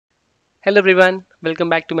Hello everyone, welcome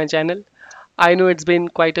back to my channel. I know it's been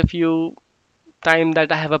quite a few time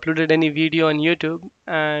that I have uploaded any video on YouTube,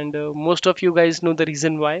 and most of you guys know the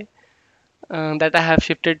reason why that I have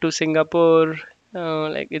shifted to Singapore.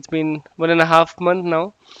 Like it's been 1.5 months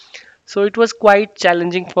now, so it was quite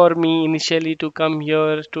challenging for me initially to come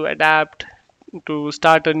here to adapt, to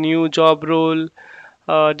start a new job role,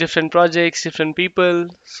 different projects, different people.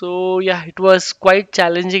 So yeah, it was quite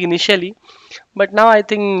challenging initially, but now I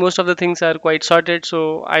think most of the things are quite sorted.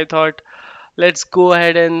 So I thought let's go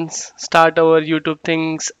ahead and start our YouTube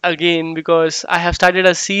things again because I have started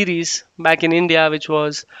a series back in India which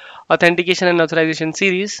was authentication and authorization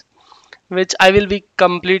series, which I will be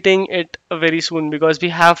completing it very soon because we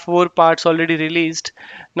have 4 parts already released.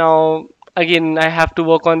 Now again I have to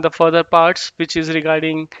work on the further parts which is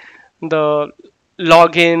regarding the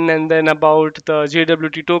login, and then about the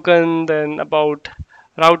JWT token, then about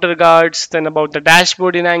router guards, then about the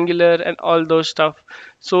dashboard in Angular and all those stuff.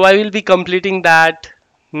 So I will be completing that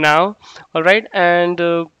now. All right, and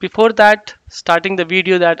before that, starting the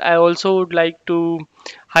video, that I also would like to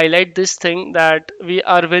highlight this thing that we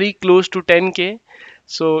are very close to 10K.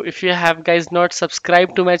 So if you have guys not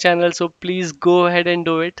subscribed to my channel, so please go ahead and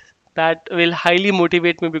do it. That will highly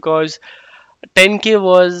motivate me because 10K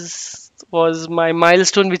was my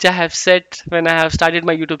milestone which I have set when I have started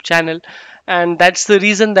my YouTube channel, and that's the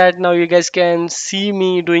reason that now you guys can see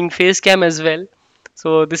me doing face cam as well.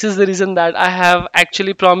 So this is the reason that I have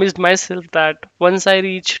actually promised myself that once I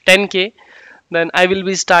reach 10K, then I will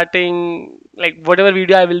be starting, like, whatever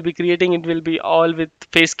video I will be creating, it will be all with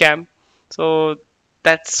face cam. So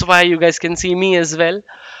that's why you guys can see me as well.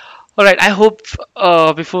 All right, I hope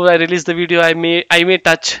before I release the video I may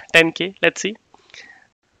touch 10K. Let's see.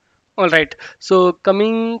 All right. So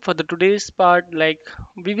coming for the today's part, like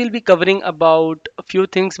we will be covering about a few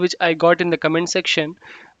things which I got in the comment section,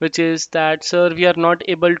 which is that, sir, we are not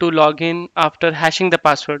able to log in after hashing the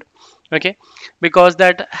password. Okay, because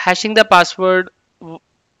that hashing the password,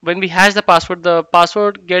 when we hash the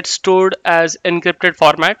password gets stored as encrypted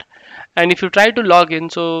format, and if you try to log in,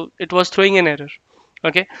 so it was throwing an error.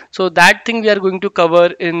 Okay, so that thing we are going to cover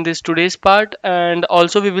in this today's part, and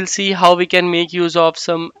also we will see how we can make use of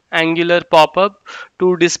some Angular pop-up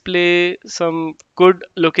to display some good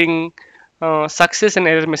looking success and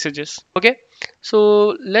error messages. Okay,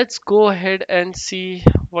 so let's go ahead and see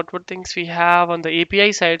what things we have on the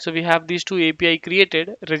API side. So we have these two API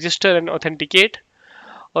created: register and authenticate.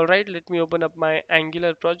 All right, let me open up my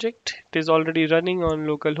Angular project. It is already running on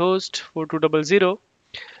localhost 4200.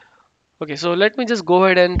 Okay, so let me just go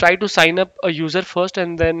ahead and try to sign up a user first,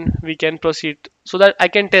 and then we can proceed so that I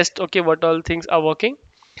can test, okay, what all things are working.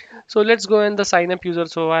 So let's go in the sign up user.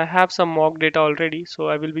 So I have some mock data already. So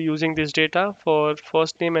I will be using this data for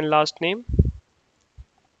first name and last name.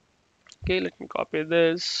 Okay, let me copy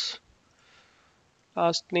this.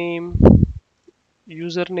 Last name,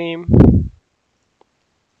 username,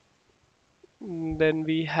 then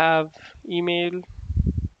we have email,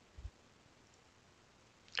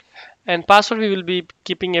 and password we will be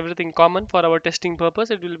keeping everything common for our testing purpose.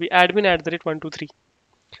 It will be admin@123.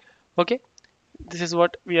 Okay, this is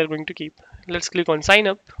what we are going to keep. Let's click on sign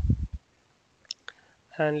up,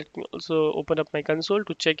 and let me also open up my console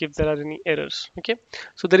to check if there are any errors. Okay,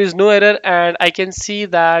 so there is no error, and I can see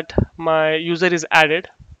that my user is added.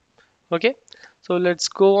 Okay, so let's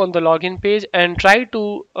go on the login page and try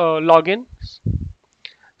to log in.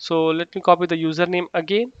 So let me copy the username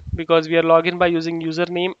again because we are logging by using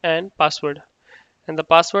username and password, and the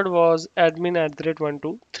password was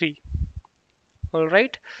admin@123. All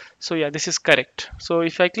right, so yeah, this is correct. So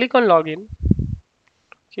if I click on login,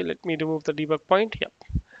 okay, let me remove the debug point. Yeah,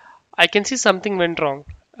 I can see something went wrong,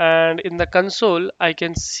 and in the console I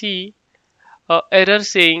can see a error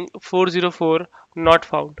saying 404 not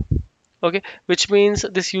found. Okay, which means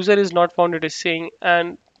this user is not found, it is saying,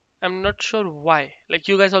 and I'm not sure why. Like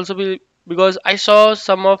you guys also be, because I saw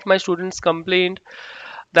some of my students complained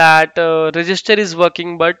that register is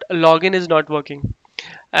working but login is not working,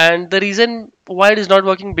 and the reason why it is not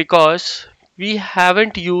working because we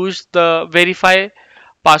haven't used the verify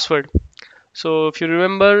password. So if you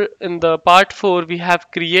remember in the part 4 we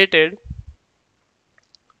have created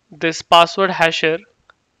this password hasher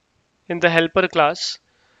in the helper class.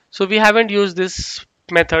 So we haven't used this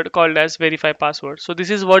method called as verify password. So this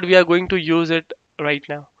is what we are going to use it right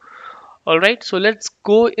now. All right, so let's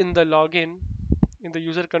go in the login in the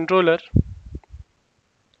user controller.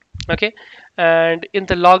 Okay, and in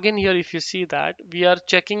the login here, if you see that we are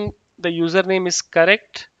checking the username is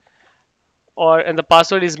correct, or and the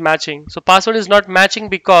password is matching. So password is not matching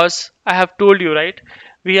because I have told you, right,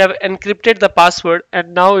 we have encrypted the password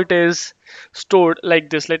and now it is stored like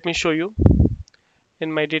this. Let me show you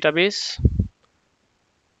in my database.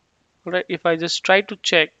 All right, if I just try to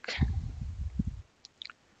check,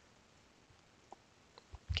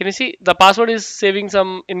 can you see the password is saving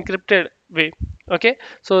some encrypted way? Okay,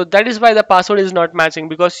 so that is why the password is not matching,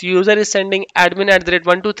 because user is sending admin at the rate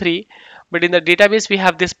 123, but in the database we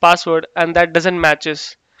have this password and that doesn't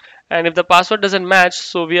matches. And if the password doesn't match,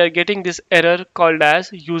 so we are getting this error called as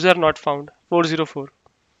user not found 404,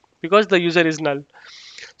 because the user is null.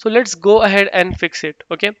 So let's go ahead and fix it.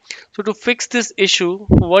 Okay, so to fix this issue,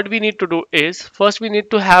 what we need to do is first we need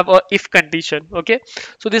to have a if condition. Okay,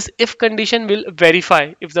 so this if condition will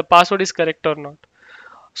verify if the password is correct or not.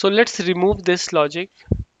 So let's remove this logic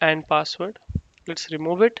and password. Let's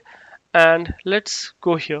remove it and let's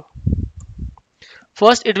go here.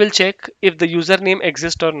 First it will check if the username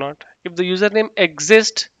exists or not. If the username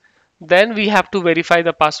exists, then we have to verify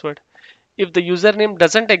the password. If the username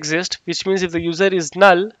doesn't exist, which means if the user is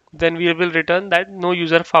null, then we will return that no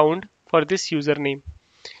user found for this username.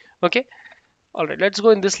 Okay, all right, let's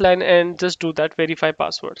go in this line and just do that verify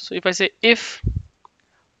password. So if I say if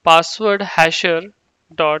password hasher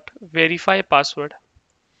dot verify password,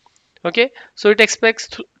 okay, so it expects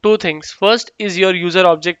two things. First is your user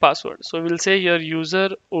object password, so we'll say your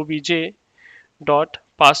user obj dot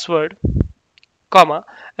password comma,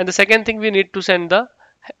 and the second thing we need to send the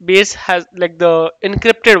base has like the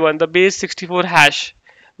encrypted one, the base 64 hash,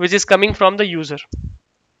 which is coming from the user.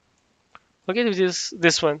 Okay, which is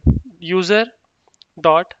this one, user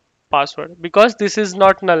dot password, because this is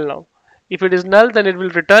not null now. If it is null, then it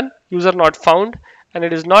will return user not found, and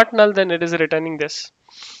it is not null, then it is returning this.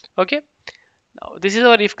 Okay, now this is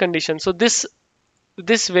our if condition. So this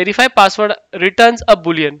verify password returns a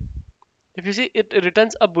boolean. If you see, it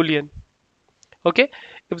returns a boolean. Okay,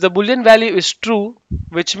 if the boolean value is true,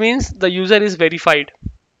 which means the user is verified.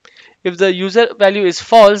 If the user value is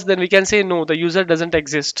false, then we can say no, the user doesn't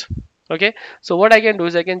exist. Okay, so what I can do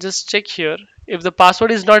is I can just check here if the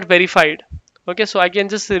password is not verified. Okay, so I can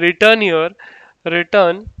just return here,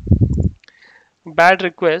 return bad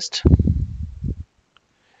request,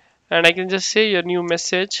 and I can just say your new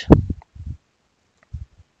message.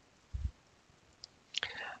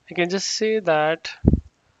 I can just say that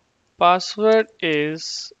password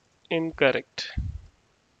is incorrect.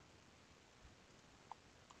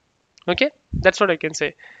 Okay, that's what I can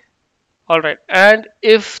say. All right, and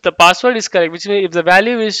if the password is correct, which means if the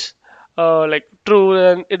value is like true,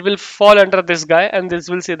 then it will fall under this guy, and this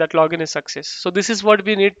will say that login is success. So this is what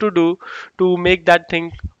we need to do to make that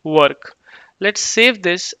thing work. Let's save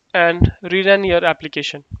this and rerun your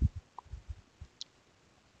application.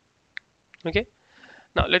 Okay,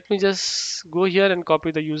 now let me just go here and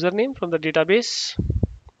copy the username from the database.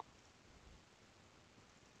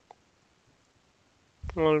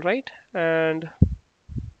 All right, and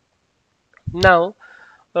now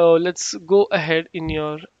let's go ahead in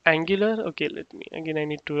your Angular. Okay, let me again, I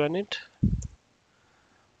need to run it.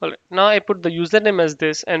 All right, now I put the username as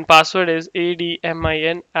this and password is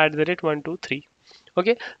admin@123.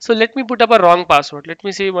 Okay, so let me put up a wrong password. Let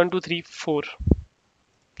me say 1234.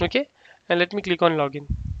 Okay, and let me click on login.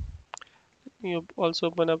 You also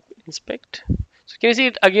open up inspect. So can you see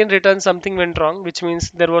it again returns something went wrong, which means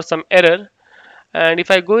there was some error. And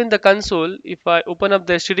if I go in the console, if I open up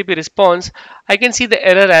the HTTP response, I can see the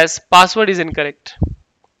error as password is incorrect.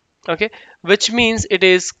 Okay, which means it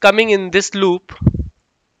is coming in this loop.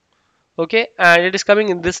 Okay, and it is coming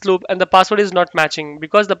in this loop and the password is not matching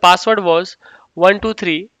because the password was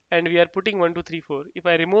 123 and we are putting 1234. If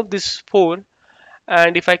I remove this 4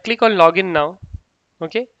 and if I click on login now,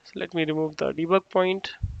 okay, so let me remove the debug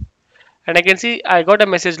point and I can see I got a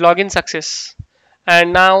message login success,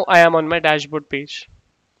 and now I am on my dashboard page.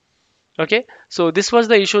 Okay, so this was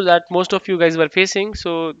the issue that most of you guys were facing.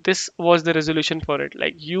 So this was the resolution for it.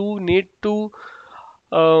 Like you need to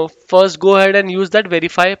first go ahead and use that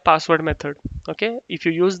verify password method. Okay, if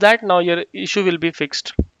you use that, now your issue will be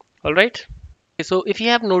fixed. All right. So if you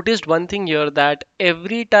have noticed one thing here, that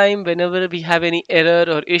every time whenever we have any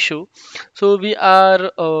error or issue, so we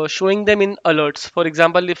are showing them in alerts. For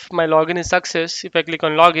example, if my login is success, if I click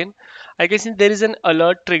on login, I can see there is an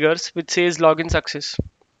alert triggers which says login success.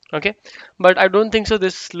 Okay, but I don't think so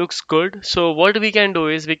this looks good. So what we can do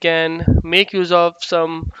is we can make use of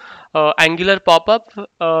some Angular pop-up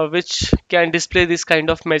which can display this kind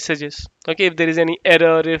of messages. Okay, if there is any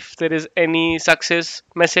error, if there is any success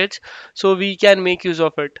message, so we can make use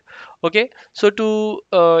of it. Okay, so to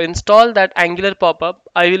install that Angular pop-up,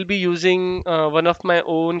 I will be using one of my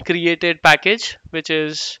own created package, which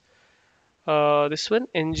is this one,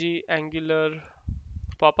 ng Angular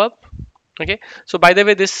popup. Okay, so by the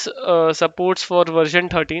way, this supports for version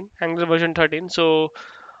 13, Angular version 13. So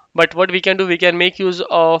but what we can do, we can make use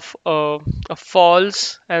of a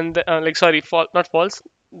false and like sorry, not false,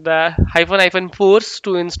 the hyphen force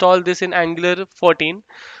to install this in Angular 14.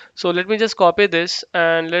 So let me just copy this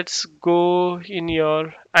and let's go in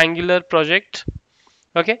your Angular project.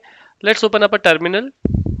 Okay, let's open up a terminal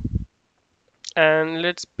and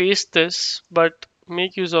let's paste this, but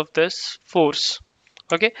make use of this force.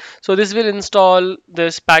 Okay, so this will install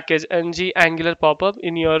this package ng Angular popup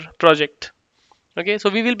in your project. Okay, so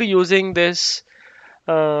we will be using this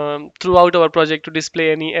throughout our project to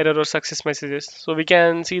display any error or success messages. So we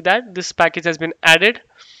can see that this package has been added.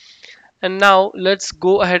 And now let's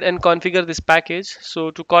go ahead and configure this package.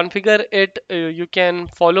 So to configure it, you can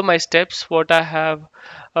follow my steps, what I have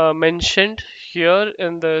mentioned here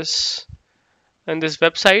in this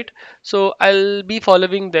website. So I'll be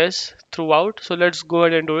following this throughout. So let's go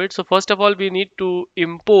ahead and do it. So first of all, we need to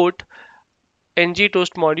import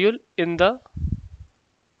ng-toast module in the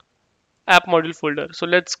app module folder. So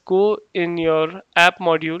let's go in your app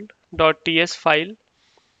module.ts file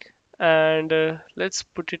and let's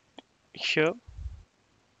put it here.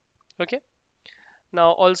 Okay,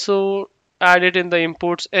 now also add it in the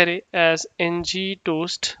imports array as ng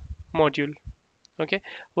toast module. Okay,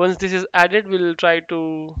 once this is added, we'll try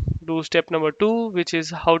to do step number 2, which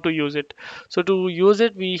is how to use it. So to use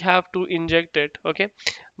it, we have to inject it. Okay,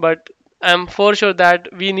 but I'm for sure that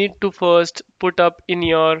we need to first put up in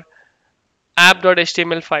your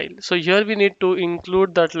app.html file. So here we need to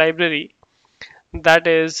include that library, that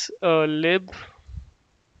is lib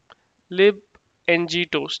ng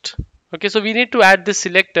toast. Okay, so we need to add this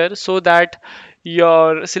selector so that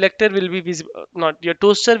your selector will be visible, not your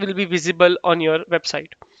toaster will be visible on your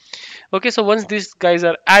website. Okay, so once these guys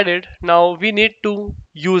are added, now we need to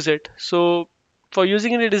use it. So for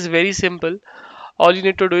using it, it is very simple. All you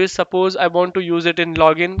need to do is, suppose I want to use it in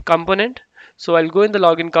login component. So I'll go in the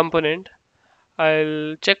login component,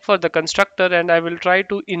 I'll check for the constructor and I will try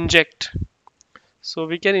to inject. So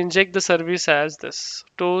we can inject the service as this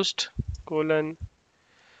toast colon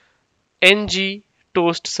ng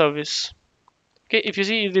toast service. Okay, if you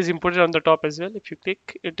see, it is imported on the top as well. If you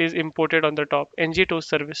click, it is imported on the top, ng toast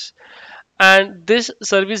service. And this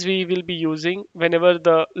service we will be using whenever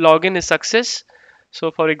the login is success. So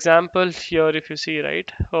for example, here if you see,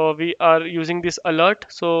 right, we are using this alert.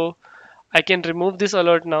 So I can remove this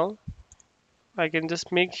alert now. I can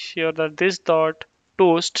just make sure that this dot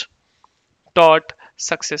toast dot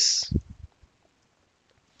success.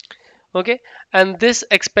 Okay, and this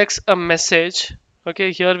expects a message.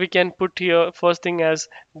 Okay, here we can put here first thing as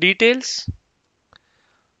details.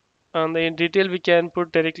 And the detail we can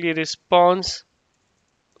put directly response.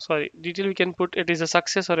 Sorry, detail we can put it is a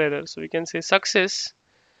success or error. So we can say success.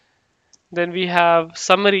 Then we have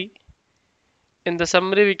summary. In the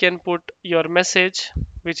summary we can put your message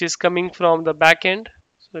which is coming from the backend.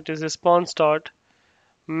 So it is response dot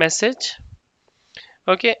message.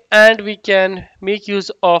 Okay, and we can make use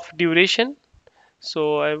of duration.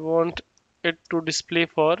 So I want it to display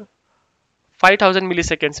for 5000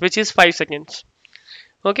 milliseconds, which is 5 seconds.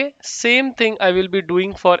 Okay, same thing I will be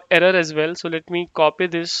doing for error as well. So let me copy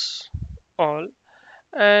this all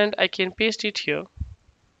and I can paste it here.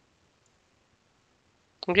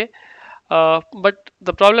 Okay, but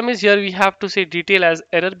the problem is here we have to say detail as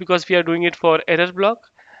error because we are doing it for error block.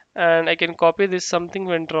 And I can copy this, something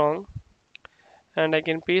went wrong, and I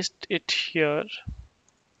can paste it here.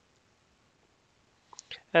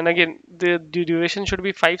 And again, the duration should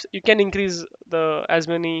be 5. You can increase the as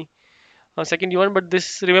many second you want, but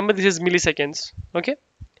this, remember, this is milliseconds. Okay,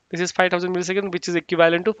 this is 5000 milliseconds, which is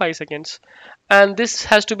equivalent to 5 seconds. And this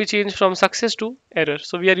has to be changed from success to error.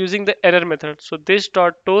 So we are using the error method. So this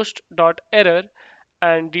dot toast dot error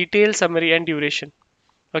and detail, summary and duration.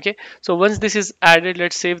 Okay, so once this is added,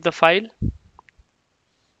 let's save the file.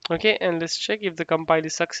 Okay, and let's check if the compile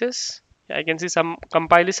is success. Yeah, I can see some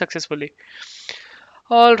compile is successfully.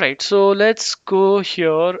 All right, so let's go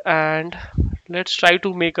here and let's try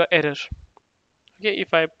to make a error. Okay,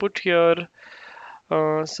 if I put here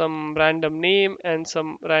some random name and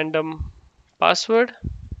some random password,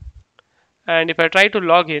 and if I try to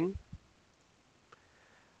log in,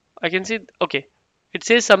 I can see, okay, it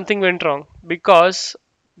says something went wrong because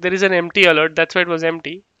there is an empty alert. That's why it was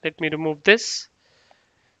empty. Let me remove this,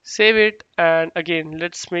 save it, and again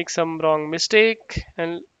let's make some wrong mistake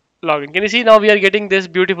and log in. Can you see, now we are getting this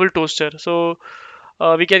beautiful toaster. So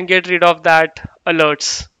we can get rid of that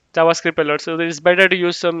alerts, JavaScript alerts. So it is better to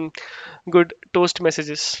use some good toast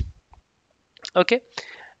messages. Okay,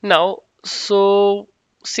 now so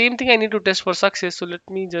same thing I need to test for success. So let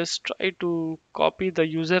me just try to copy the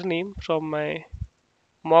username from my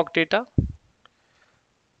mock data.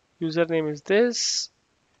 Username is this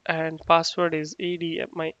and password is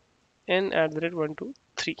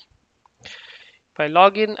admin@123. If I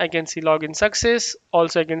log in, I can see login success.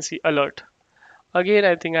 Also, I can see alert. Again,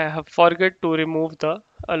 I think I have forgot to remove the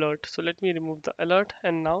alert. So let me remove the alert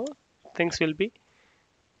and now things will be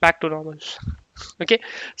back to normal. Okay,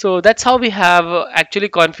 so that's how we have actually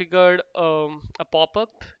configured a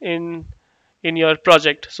pop-up in your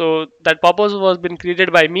project. So that pop-up was been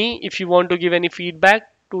created by me. If you want to give any feedback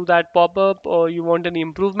to that pop-up or you want any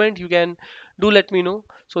improvement, you can do let me know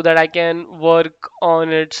so that I can work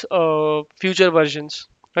on its future versions.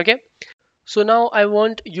 Okay, so now I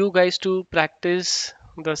want you guys to practice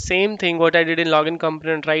the same thing what I did in login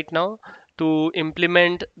component right now to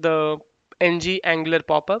implement the ng angular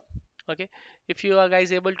pop-up. Okay, if you are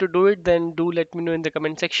guys able to do it, then do let me know in the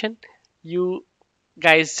comment section. You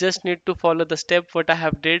guys just need to follow the step what I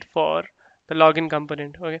have did for the login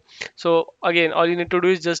component. Okay, so again all you need to do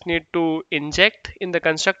is just need to inject in the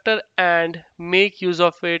constructor and make use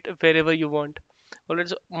of it wherever you want. Alright,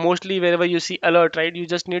 so mostly wherever you see alert, right, you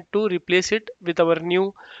just need to replace it with our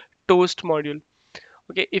new toast module.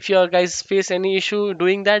 Okay, if you guys face any issue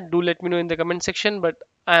doing that, do let me know in the comment section, but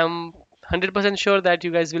I am 100% sure that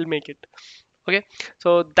you guys will make it. Okay,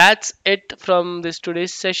 so that's it from this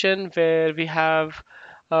today's session where we have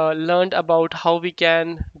learned about how we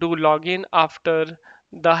can do login after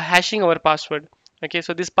the hashing our password. Okay,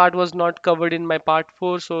 so this part was not covered in my part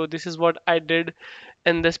 4, so this is what I did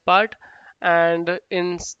in this part. And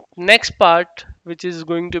in next part, which is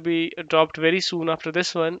going to be dropped very soon after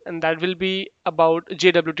this one, and that will be about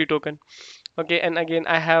JWT token. Okay, and again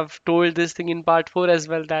I have told this thing in part 4 as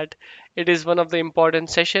well, that it is one of the important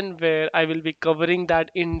session where I will be covering that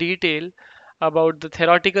in detail about the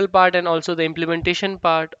theoretical part and also the implementation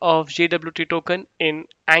part of JWT token in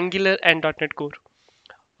Angular and .NET Core.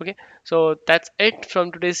 Okay, so that's it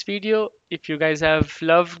from today's video. If you guys have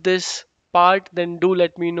loved this part, then do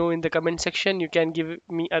let me know in the comment section. You can give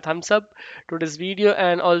me a thumbs up to this video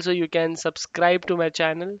and also you can subscribe to my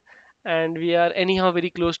channel, and we are anyhow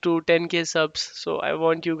very close to 10k subs, so I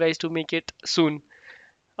want you guys to make it soon.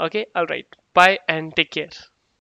 Okay, all right, bye and take care.